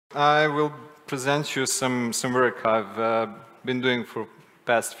I will present you some work I've been doing for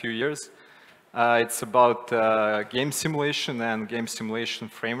past few years. It's about game simulation and game simulation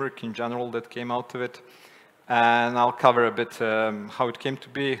framework in general that came out of it. And I'll cover a bit how it came to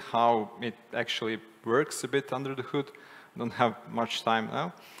be, how it actually works a bit under the hood. I don't have much time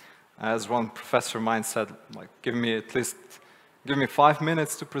now. As one professor of mine said, like, give me 5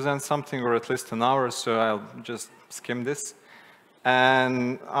 minutes to present something, or at least an hour, so I'll just skim this.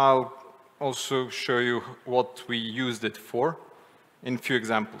 And I'll also show you what we used it for in a few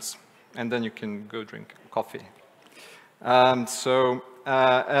examples. And then you can go drink coffee. As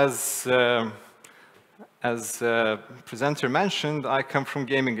presenter mentioned, I come from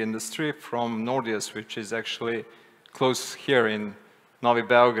gaming industry, from Nordius, which is actually close here in Novi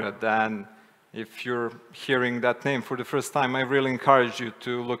Beograd. And if you're hearing that name for the first time, I really encourage you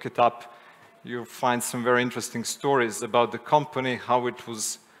to look it up. You'll find some very interesting stories about the company, how it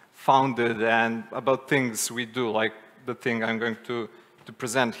was founded, and about things we do, like the thing I'm going to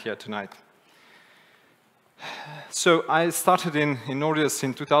present here tonight. So I started in Nordius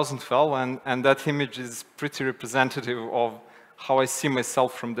in 2012, and that image is pretty representative of how I see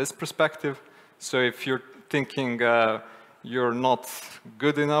myself from this perspective. So if you're thinking you're not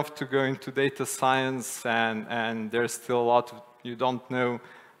good enough to go into data science and there's still a lot you don't know,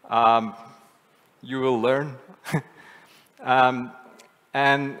 you will learn.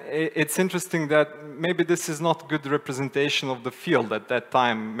 And it's interesting that maybe this is not good representation of the field at that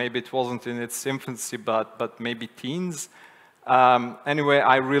time. Maybe it wasn't in its infancy, but maybe teens. Anyway,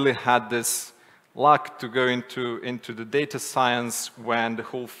 I really had this luck to go into the data science when the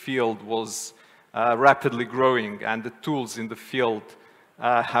whole field was rapidly growing and the tools in the field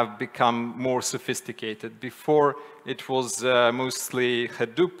have become more sophisticated. Before, it was mostly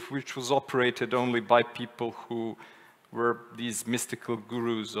Hadoop, which was operated only by people who were these mystical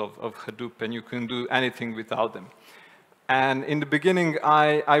gurus of Hadoop, and you couldn't do anything without them. And in the beginning,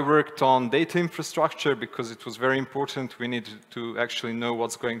 I worked on data infrastructure because it was very important. We needed to actually know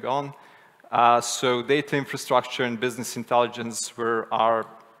what's going on. So data infrastructure and business intelligence were our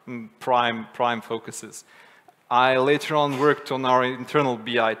prime focuses. I later on worked on our internal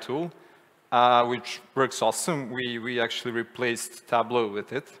BI tool, which works awesome. We actually replaced Tableau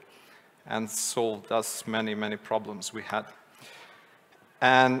with it and solved us many problems we had.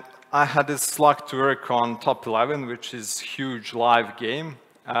 And I had this luck to work on Top 11, which is a huge live game.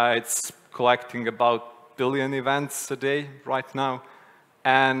 It's collecting about 1 billion events a day right now.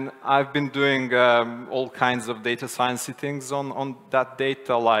 And I've been doing all kinds of data science things on that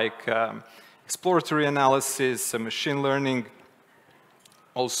data, like exploratory analysis, machine learning,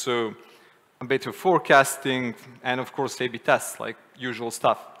 also a bit of forecasting, and of course A/B tests, like usual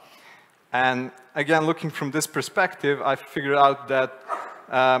stuff. And again, looking from this perspective, I figured out that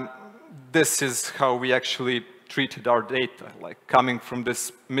this is how we actually treated our data, like coming from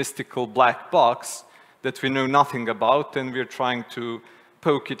this mystical black box that we know nothing about, and we're trying to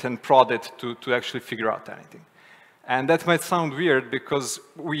poke it and prod it to actually figure out anything. And that might sound weird because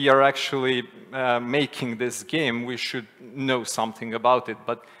we are actually making this game. We should know something about it.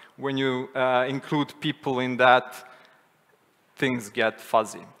 But when you include people in that, things get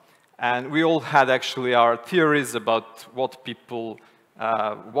fuzzy. And we all had actually our theories about what people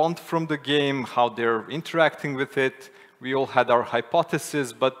want from the game, how they're interacting with it. We all had our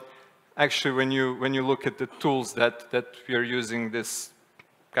hypotheses, but actually when you look at the tools that we are using, this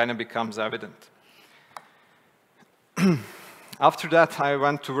kind of becomes evident. After that, I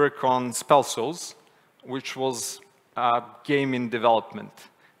went to work on Spell Souls, which was a game in development.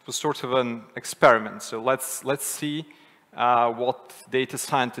 It was sort of an experiment. So let's see what data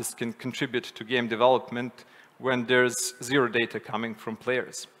scientists can contribute to game development when there's zero data coming from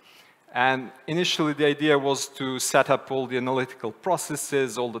players. And initially, the idea was to set up all the analytical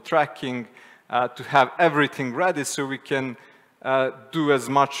processes, all the tracking, to have everything ready so we can do as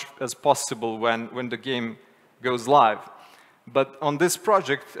much as possible when the game goes live. But on this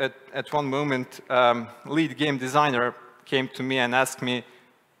project, at one moment, lead game designer came to me and asked me,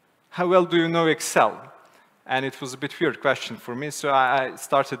 how well do you know Excel? And it was a bit weird question for me, so I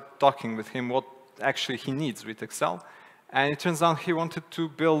started talking with him what actually he needs with Excel. And it turns out he wanted to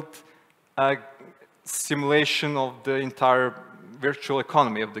build a simulation of the entire virtual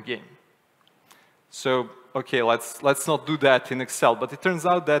economy of the game. So, okay, let's not do that in Excel. But it turns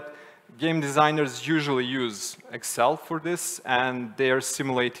out that game designers usually use Excel for this, and they are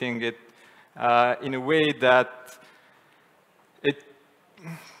simulating it in a way that it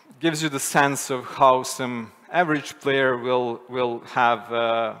gives you the sense of how some average player will have,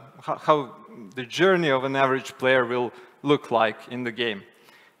 how the journey of an average player will look like in the game.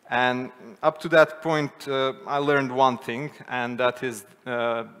 And up to that point, I learned one thing, and that is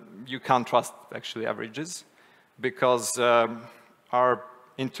you can't trust actually averages, because our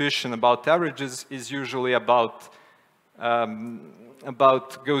intuition about averages is usually about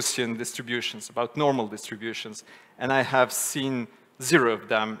Gaussian distributions, about normal distributions, and I have seen 0 of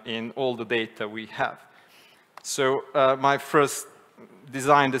them in all the data we have. So my first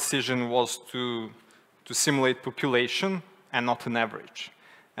design decision was to simulate population and not an average.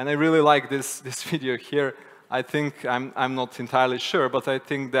 And I really like this video here. I think, I'm not entirely sure, but I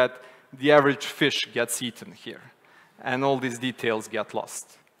think that the average fish gets eaten here, and all these details get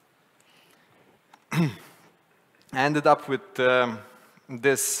lost. I ended up with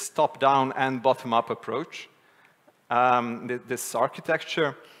this top-down and bottom-up approach, this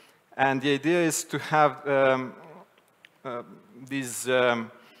architecture, and the idea is to have these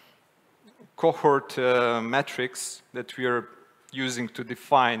cohort metrics that we are using to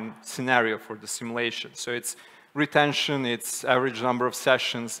define scenario for the simulation. So it's retention, it's average number of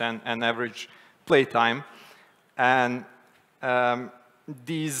sessions, and average playtime. And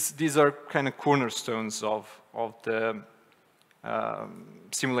these are kind of cornerstones of the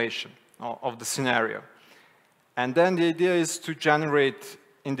simulation, of the scenario. And then the idea is to generate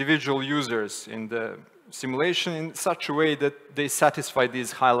individual users in the simulation in such a way that they satisfy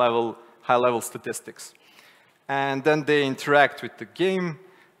these high-level statistics. And then they interact with the game,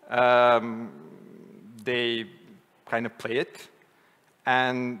 they kind of play it,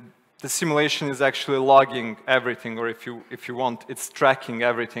 and the simulation is actually logging everything, or if you want, it's tracking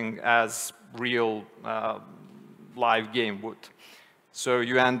everything as real live game would. So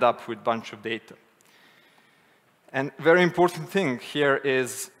you end up with a bunch of data. And very important thing here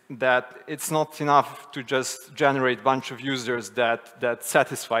is that it's not enough to just generate a bunch of users that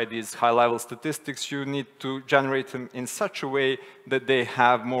satisfy these high-level statistics. You need to generate them in such a way that they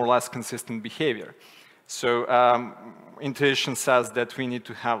have more or less consistent behavior. So intuition says that we need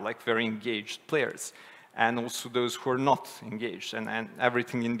to have like very engaged players, and also those who are not engaged, and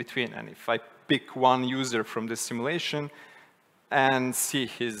everything in between. And if I pick one user from this simulation and see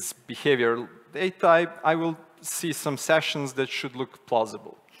his behavioral data, I will see some sessions that should look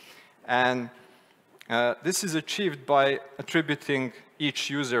plausible. And this is achieved by attributing each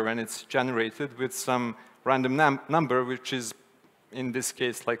user when it's generated with some random number, which is, in this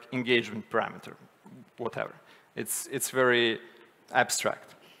case, like engagement parameter, whatever. It's very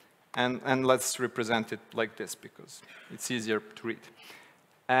abstract. And let's represent it like this, because it's easier to read.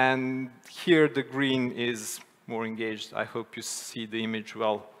 And here the green is more engaged. I hope you see the image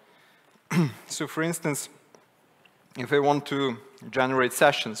well. So for instance, if I want to generate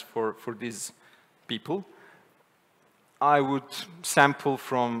sessions for these people, I would sample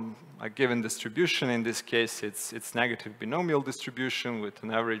from a given distribution. In this case, it's negative binomial distribution with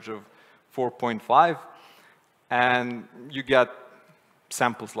an average of 4.5. And you get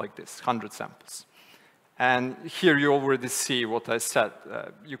samples like this, 100 samples. And here you already see what I said.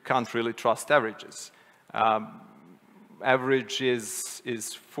 You can't really trust averages. Average is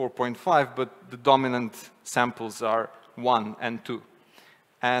 4.5, but the dominant samples are 1 and 2.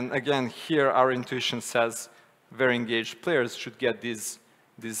 And again, here our intuition says very engaged players should get these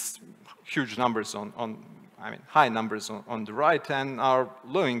huge numbers high numbers on the right, and our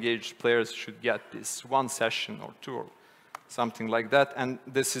low engaged players should get this 1 session or 2 or something like that. And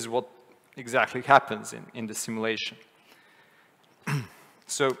this is what exactly happens in the simulation.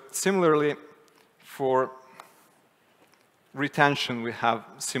 So similarly, for retention, we have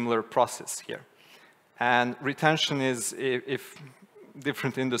similar process here. And retention is, if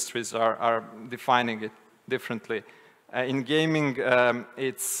different industries are defining it differently. In gaming,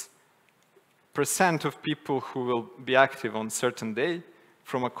 it's % of people who will be active on a certain day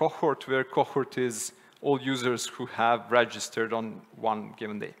from a cohort, where cohort is all users who have registered on one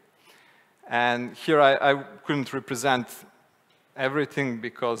given day. And here I couldn't represent everything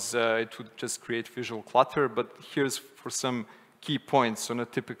because it would just create visual clutter, but here's for some key points on a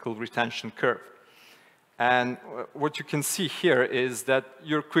typical retention curve. And what you can see here is that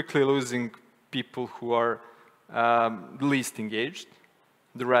you're quickly losing people who are the least engaged,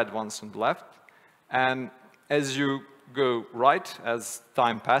 the red ones on the left. And as you go right, as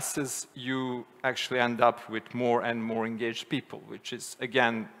time passes, you actually end up with more and more engaged people, which is,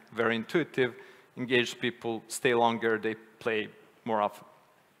 again, very intuitive. Engaged people stay longer, they play more often.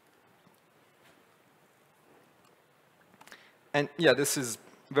 And yeah, this is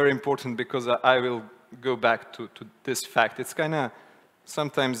very important because I will go back to this fact. It's kind of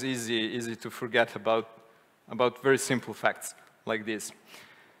sometimes easy to forget about very simple facts like this.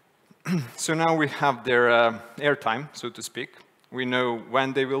 So now we have their airtime, so to speak, We know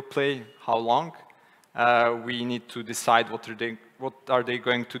when they will play, how long. We need to decide what are they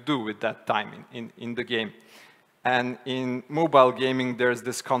going to do with that time in the game. And in mobile gaming, there's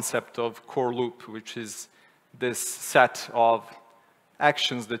this concept of core loop, which is this set of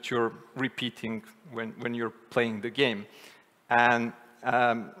actions that you're repeating when you're playing the game. And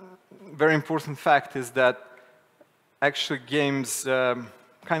very important fact is that actually games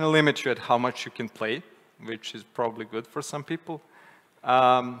kind of limit you at how much you can play, which is probably good for some people.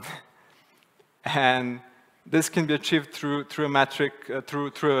 And this can be achieved through a metric,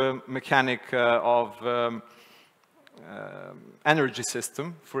 through a mechanic of energy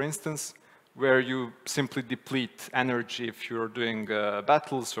system, for instance, where you simply deplete energy if you're doing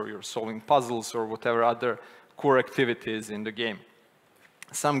battles or you're solving puzzles or whatever other core activities in the game.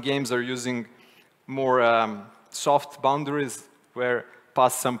 Some games are using more soft boundaries where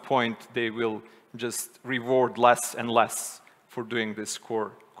past some point they will just reward less and less for doing this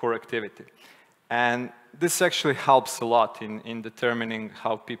core activity. And this actually helps a lot in determining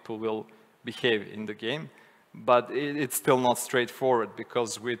how people will behave in the game. But it's still not straightforward,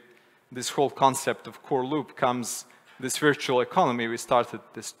 because with this whole concept of core loop comes this virtual economy we started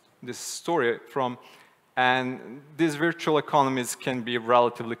this story from. And these virtual economies can be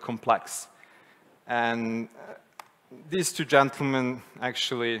relatively complex. And these two gentlemen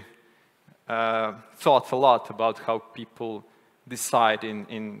actually thought a lot about how people decide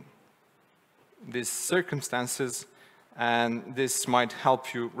in these circumstances, and this might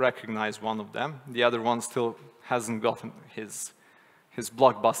help you recognize one of them. The other one still hasn't gotten his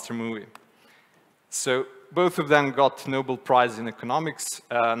blockbuster movie. So both of them got Nobel Prize in economics.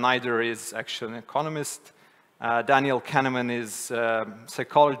 Neither is actually an economist. Daniel Kahneman is a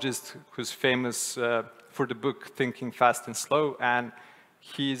psychologist who's famous for the book Thinking Fast and Slow, and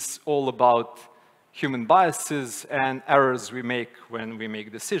he's all about human biases and errors we make when we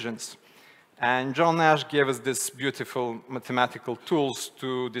make decisions. And John Nash gave us this beautiful mathematical tools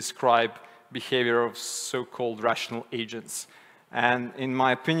to describe behavior of so-called rational agents. And in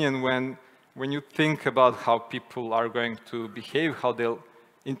my opinion, when you think about how people are going to behave, how they'll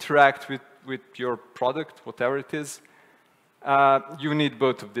interact with your product, whatever it is, you need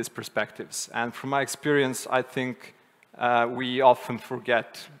both of these perspectives. And from my experience, I think we often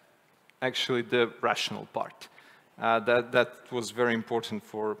forget actually the rational part. That was very important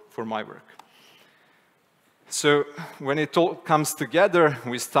for my work. So when it all comes together,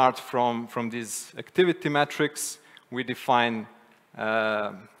 we start from these activity metrics. We define,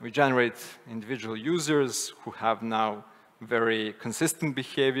 we generate individual users who have now very consistent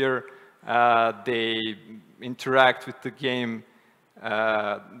behavior. They interact with the game.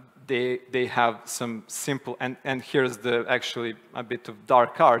 They have some simple, and here's actually a bit of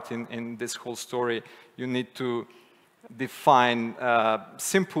dark art in this whole story. You need to define a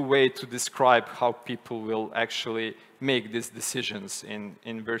simple way to describe how people will actually make these decisions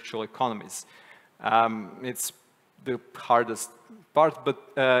in virtual economies. It's the hardest part, but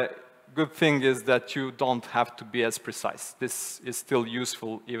good thing is that you don't have to be as precise. This is still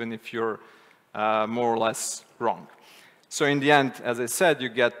useful even if you're more or less wrong. So in the end, as I said, you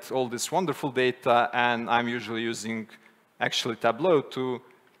get all this wonderful data, and I'm usually using actually Tableau to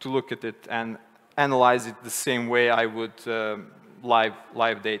look at it and analyze it the same way I would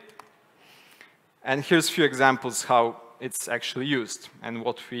live data. And here's a few examples how it's actually used and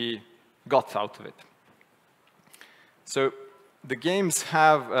what we got out of it. So the games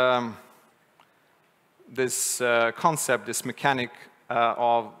have this concept, this mechanic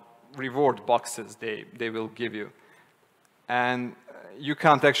of reward boxes they will give you. And you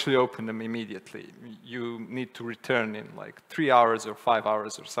can't actually open them immediately. You need to return in like 3 hours or 5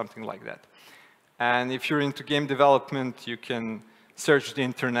 hours or something like that. And if you're into game development, you can search the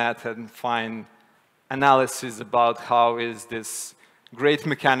internet and find analysis about how is this great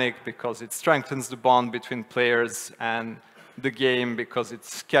mechanic because it strengthens the bond between players and the game because it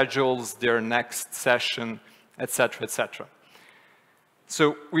schedules their next session, etc., etc.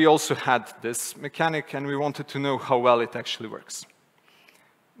 So we also had this mechanic, and we wanted to know how well it actually works.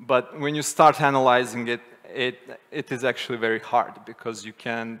 But when you start analyzing it, it is actually very hard because you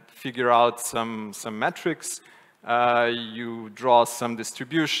can figure out some metrics, you draw some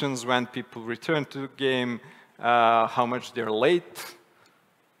distributions when people return to the game, how much they're late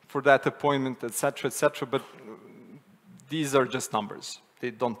for that appointment, etc., etc. But these are just numbers.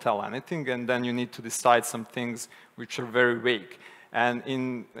 They don't tell anything, and then you need to decide some things which are very vague. And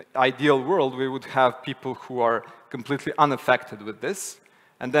in the ideal world, we would have people who are completely unaffected with this,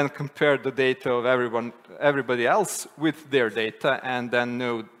 and then compare the data of everybody else with their data, and then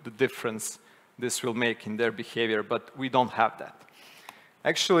know the difference this will make in their behavior, but we don't have that.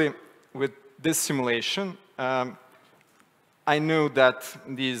 Actually, with this simulation, I know that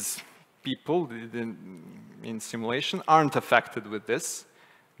these people in simulation aren't affected with this.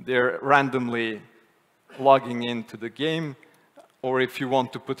 They're randomly logging into the game, or if you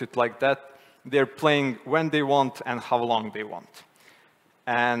want to put it like that, they're playing when they want and how long they want.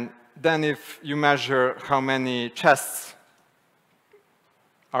 And then if you measure how many chests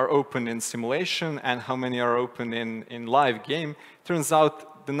are open in simulation and how many are open in live game, turns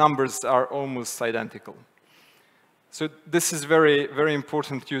out the numbers are almost identical. So this is very, very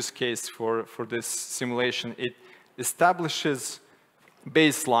important use case for this simulation. It establishes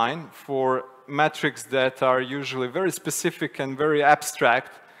baseline for metrics that are usually very specific and very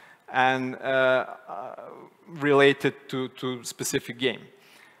abstract and related to specific game.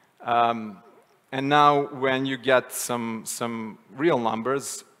 And now when you get some real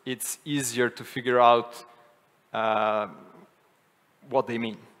numbers, it's easier to figure out what they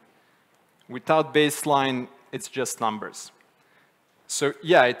mean. Without baseline, it's just numbers. So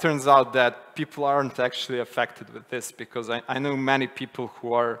yeah, it turns out that people aren't actually affected with this, because I know many people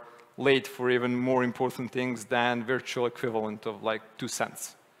who are late for even more important things than virtual equivalent of like 2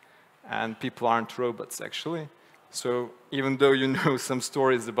 cents. And people aren't robots, actually. So even though you know some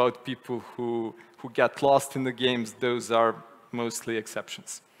stories about people who get lost in the games, those are mostly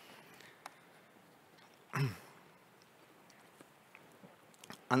exceptions.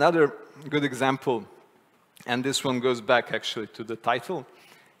 Another good example, and this one goes back actually to the title,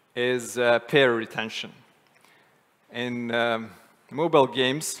 is payer retention. In mobile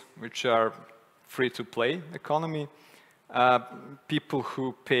games, which are free-to-play economy, people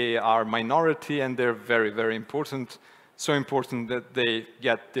who pay are minority, and they're very, very important, so important that they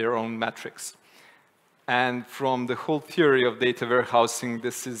get their own metrics. And from the whole theory of data warehousing,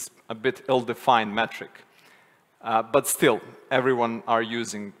 this is a bit ill-defined metric. But still, everyone are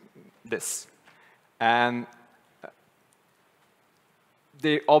using this. And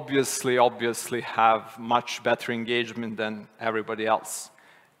they obviously have much better engagement than everybody else.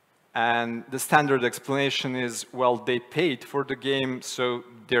 And the standard explanation is, well, they paid for the game, so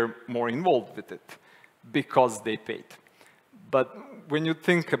they're more involved with it because they paid. But when you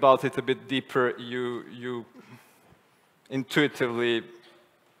think about it a bit deeper, you intuitively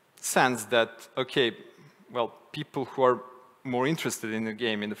sense that, okay, well, people who are more interested in the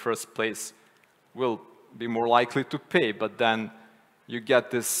game in the first place will be more likely to pay, but then you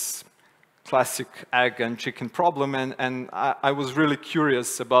get this classic egg and chicken problem, and I was really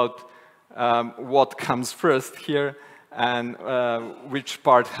curious about what comes first here and which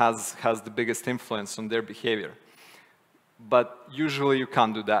part has the biggest influence on their behavior. But usually you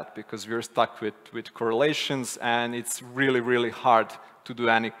can't do that because we're stuck with correlations, and it's really, really hard to do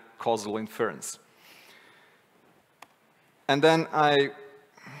any causal inference. And then I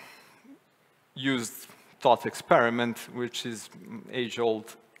used thought experiment, which is an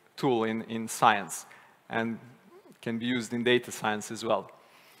age-old tool in science and can be used in data science as well.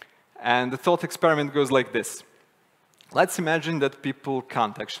 And the thought experiment goes like this. Let's imagine that people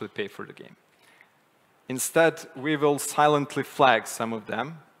can't actually pay for the game. Instead, we will silently flag some of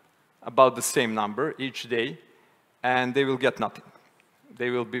them about the same number each day, and they will get nothing.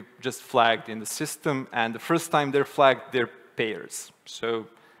 They will be just flagged in the system, and the first time they're flagged, they're payers. So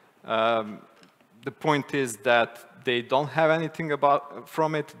the point is that they don't have anything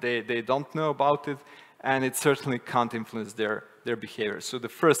from it, they don't know about it, and it certainly can't influence their behavior. So the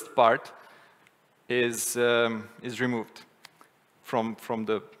first part is removed from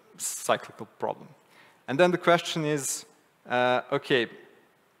the cyclical problem. And then the question is, okay,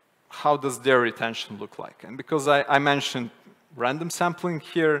 how does their retention look like? And because I mentioned random sampling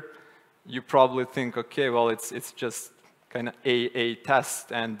here, you probably think, okay, well, it's just kind of a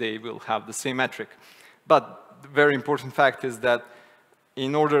test, and they will have the same metric. But the very important fact is that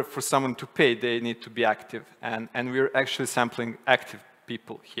in order for someone to pay, they need to be active. And we're actually sampling active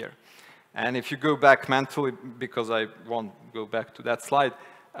people here. And if you go back mentally, because I won't go back to that slide,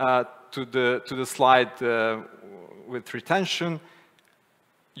 to the slide with retention,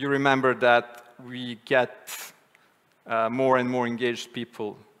 you remember that we get more and more engaged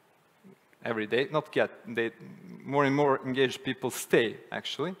people every day. Not get, more and more engaged people stay,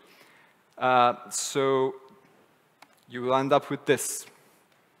 actually. So you will end up with this.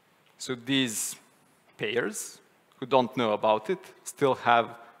 So these payers who don't know about it still have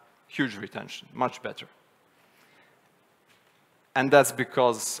huge retention, much better. And that's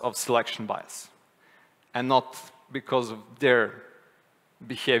because of selection bias, and not because of their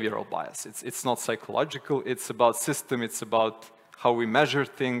behavioral bias. It's not psychological, it's about system, it's about how we measure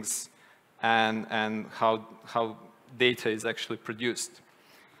things, and how data is actually produced.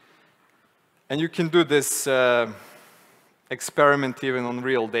 And you can do this experiment even on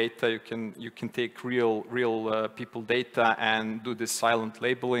real data. You can take real people data and do this silent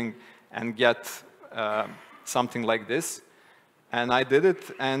labeling and get something like this. And I did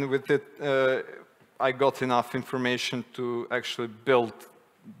it, and with it, I got enough information to actually build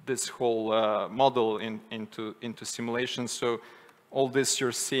this whole model into simulation. So all this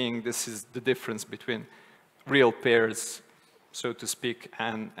you're seeing, this is the difference between real pairs, so to speak,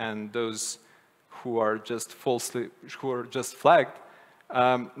 and those who are just flagged.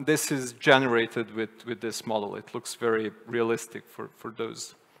 This is generated with this model. It looks very realistic for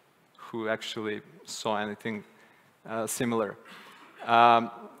those who actually saw anything similar.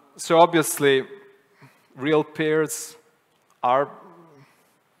 So obviously, real pairs are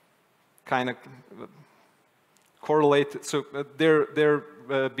kind of correlated. So their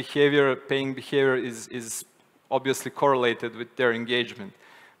behavior, paying behavior, is obviously correlated with their engagement.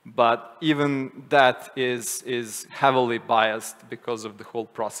 But even that is heavily biased because of the whole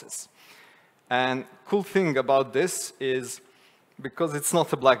process. And cool thing about this is, because it's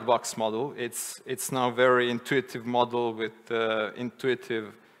not a black box model, it's now a very intuitive model with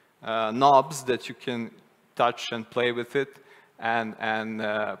intuitive knobs that you can touch and play with it and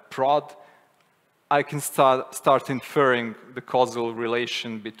prod. I can start inferring the causal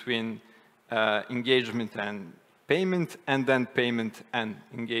relation between engagement and payment, and then payment and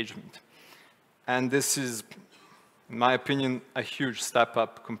engagement. And this is, in my opinion, a huge step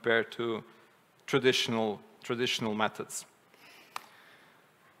up compared to traditional methods.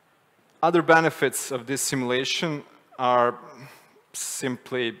 Other benefits of this simulation are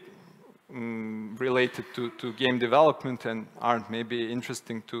simply related to game development and aren't maybe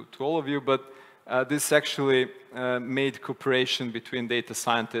interesting to all of you, but this actually made cooperation between data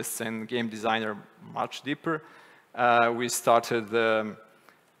scientists and game designer much deeper. We started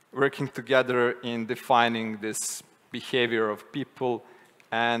working together in defining this behavior of people,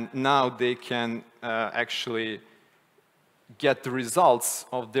 and now they can actually get the results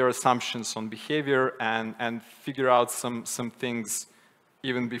of their assumptions on behavior and figure out some things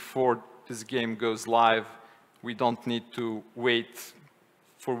even before this game goes live. We don't need to wait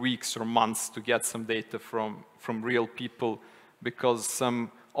for weeks or months to get some data from real people, because some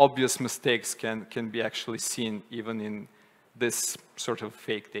obvious mistakes can be actually seen even in this sort of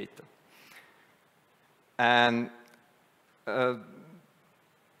fake data. And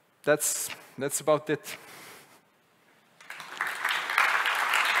that's about it.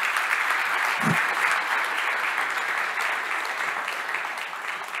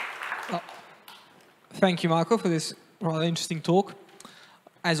 Well, thank you, Marko, for this rather interesting talk.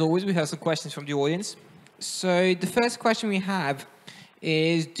 As always, we have some questions from the audience. So the first question we have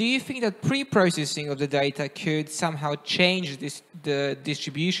is, do you think that pre-processing of the data could somehow change the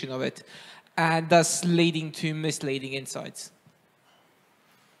distribution of it, and thus leading to misleading insights?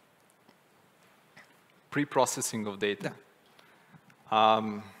 Pre-processing of data.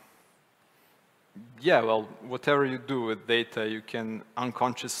 Yeah, well, whatever you do with data, you can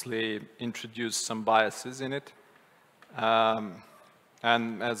unconsciously introduce some biases in it.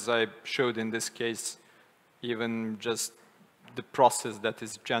 And as I showed in this case, even just the process that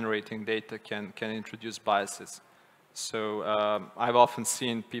is generating data can introduce biases. So I've often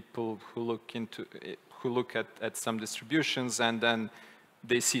seen people who look at some distributions and then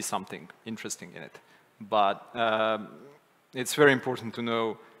they see something interesting in it. But it's very important to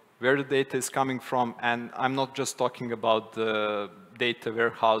know where the data is coming from, and I'm not just talking about the data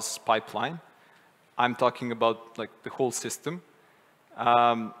warehouse pipeline. I'm talking about like the whole system,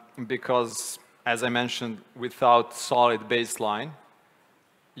 because, as I mentioned, without solid baseline,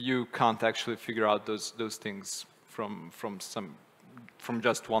 you can't actually figure out those things from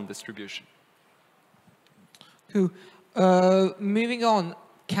just one distribution. Cool. Moving on,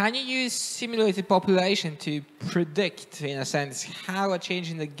 can you use simulated population to predict, in a sense, how a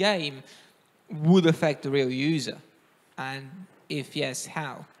change in the game would affect the real user? And if yes,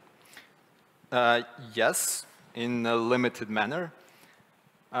 how? Yes, in a limited manner.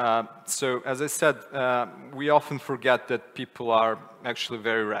 So as I said, we often forget that people are actually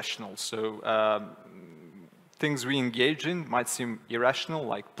very rational. So things we engage in might seem irrational,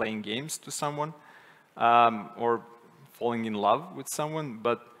 like playing games to someone, or falling in love with someone.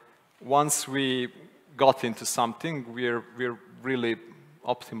 But once we got into something, we're really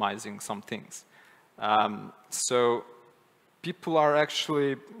optimizing some things. So people are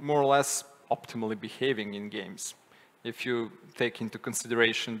actually more or less optimally behaving in games, if you take into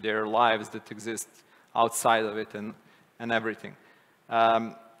consideration their lives that exist outside of it and everything.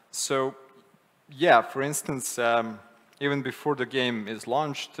 So Yeah, for instance, even before the game is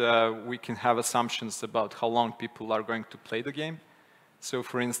launched, we can have assumptions about how long people are going to play the game. So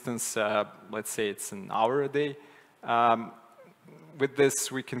for instance, let's say it's an hour a day. With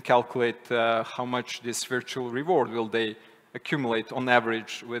this, we can calculate how much this virtual reward will they accumulate on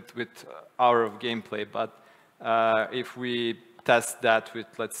average with hour of gameplay. But if we test that with,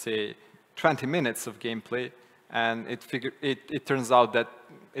 let's say, 20 minutes of gameplay, and it turns out that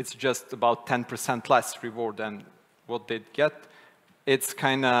it's just about 10% less reward than what they'd get, it's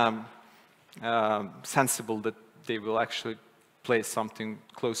kind of sensible that they will actually play something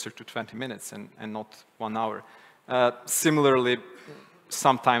closer to 20 minutes and not 1 hour. Similarly,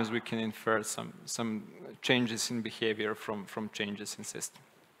 sometimes we can infer some changes in behavior from changes in system.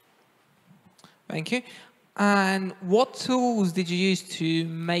 Thank you. And what tools did you use to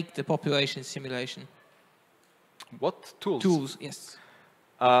make the population simulation? What tools? Tools, yes.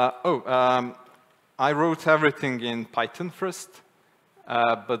 I wrote everything in Python first,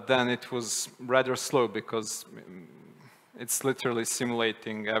 but then it was rather slow because it's literally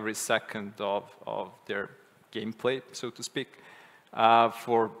simulating every second of their gameplay, so to speak,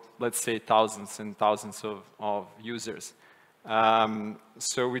 for, let's say, thousands and thousands of users.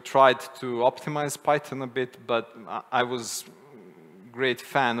 So we tried to optimize Python a bit, but I was a great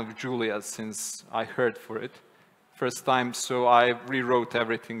fan of Julia since I heard for it first time, so I rewrote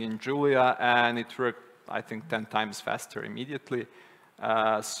everything in Julia, and it worked, I think, 10 times faster immediately.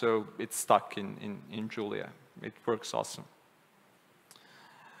 So it's stuck in Julia. It works awesome.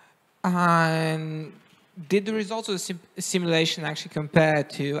 And did the results of the simulation actually compare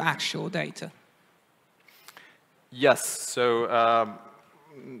to actual data? Yes. So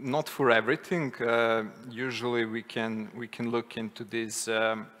not for everything. Usually we can look into these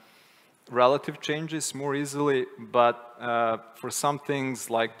relative changes more easily, but for some things,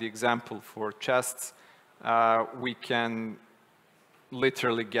 like the example for chests, we can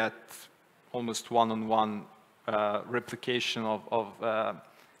literally get almost one-on-one replication of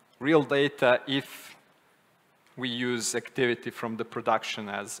real data if we use activity from the production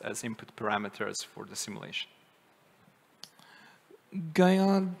as input parameters for the simulation. Going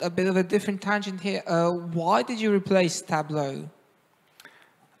on a bit of a different tangent here, why did you replace Tableau?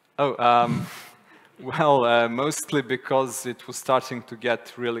 Well, mostly because it was starting to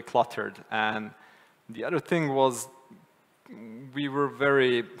get really cluttered. And the other thing was we were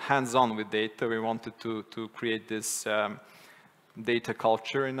very hands-on with data. We wanted to create this data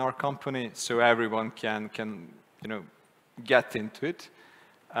culture in our company so everyone can get into it.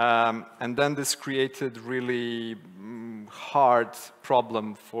 And then this created really hard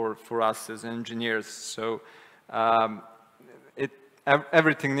problem for us as engineers. So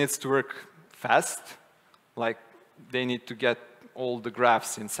everything needs to work fast, like they need to get all the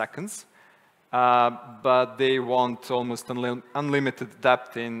graphs in seconds, but they want almost unlimited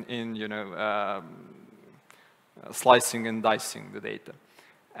depth in slicing and dicing the data.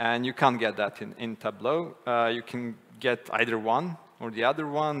 And you can't get that in Tableau. You can get either one or the other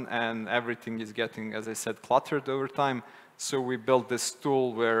one, and everything is getting, as I said, cluttered over time. So we built this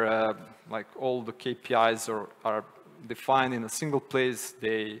tool where like all the KPIs are defined in a single place.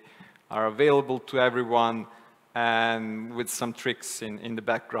 They are available to everyone, and with some tricks in the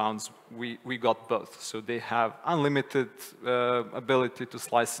backgrounds, we got both. So they have unlimited ability to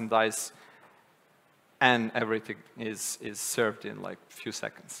slice and dice, and everything is served in like a few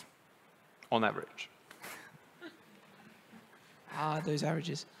seconds, on average. Those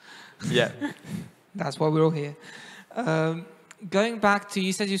averages. Yeah. That's why we're all here. Going back to,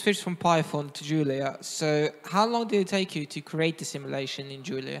 you said you switched from Python to Julia. So how long did it take you to create the simulation in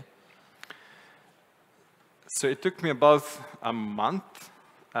Julia? So it took me about a month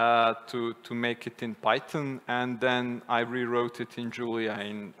to make it in Python, and then I rewrote it in Julia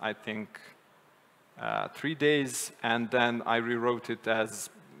in, I think, 3 days, and then I rewrote it as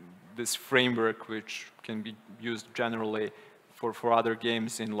this framework which can be used generally for other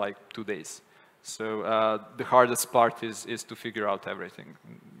games in like 2 days. So the hardest part is to figure out everything.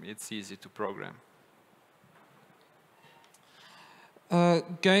 It's easy to program.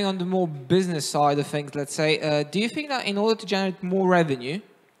 Going on the more business side of things, let's say, do you think that in order to generate more revenue,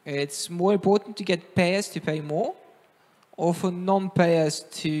 it's more important to get payers to pay more, or for non-payers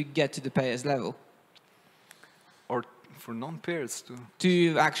to get to the payers level? Or for non-payers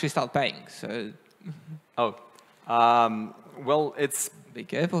to actually start paying, so... Well, it's... Be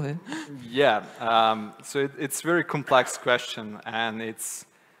careful here. Yeah, so it's a very complex question, and it's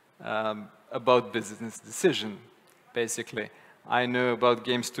about business decision, basically. I know about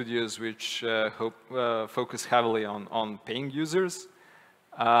game studios which focus heavily on paying users,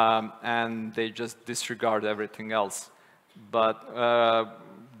 and they just disregard everything else. But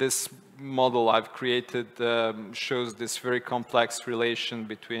this model I've created shows this very complex relation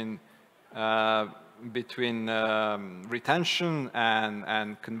between retention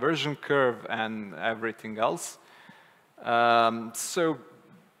and conversion curve and everything else. So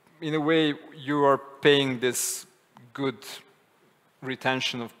in a way, you are paying this good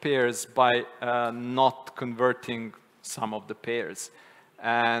retention of pairs by not converting some of the pairs.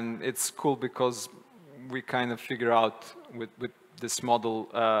 And it's cool because we kind of figure out with this model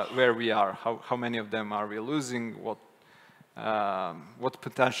where we are, how many of them are we losing, what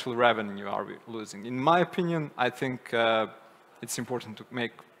potential revenue are we losing. In my opinion, I think it's important to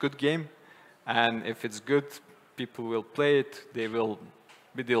make good game, and if it's good, people will play it, they will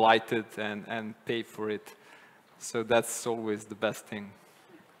be delighted and pay for it. So that's always the best thing.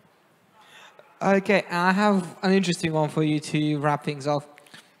 Okay, I have an interesting one for you to wrap things off.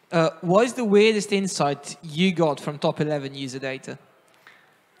 What is the weirdest insight you got from top 11 user data?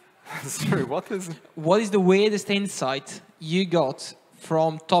 Sorry, what is it? What is the weirdest insight you got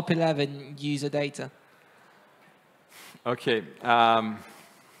from top 11 user data? Okay,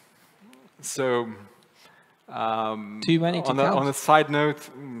 so too many to count.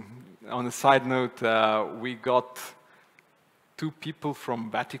 On a side note, we got 2 people from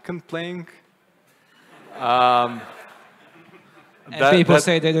Vatican playing. People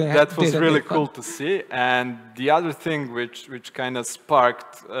say they don't have. That was really cool to see. And the other thing which kind of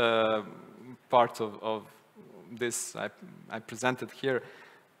sparked part of this I presented here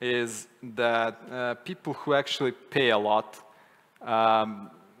is that people who actually pay a lot,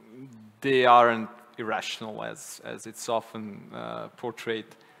 they aren't irrational as it's often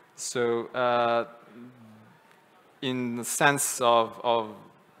portrayed. So in the sense of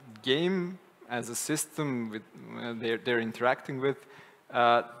game as a system with they're interacting with,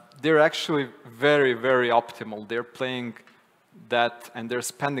 they're actually very, very optimal. They're playing that and they're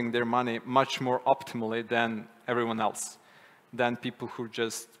spending their money much more optimally than everyone else, than people who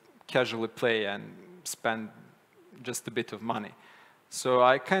just casually play and spend just a bit of money. So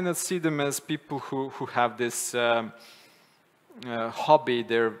I kind of see them as people who have this hobby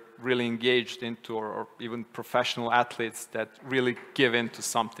they're really engaged into, or even professional athletes that really give into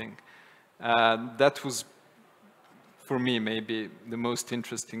something. That was, for me, maybe the most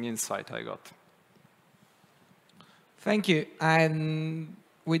interesting insight I got. Thank you. And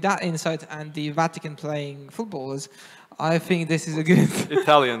with that insight and the Vatican playing footballers, I think this is a good...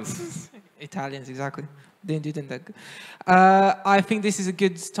 Italians. Italians, exactly. Didn't do that good. I think this is a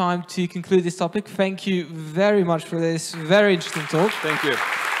good time to conclude this topic. Thank you very much for this very interesting talk. Thank you.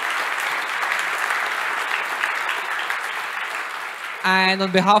 And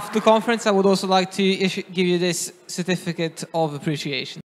on behalf of the conference, I would also like to give you this certificate of appreciation.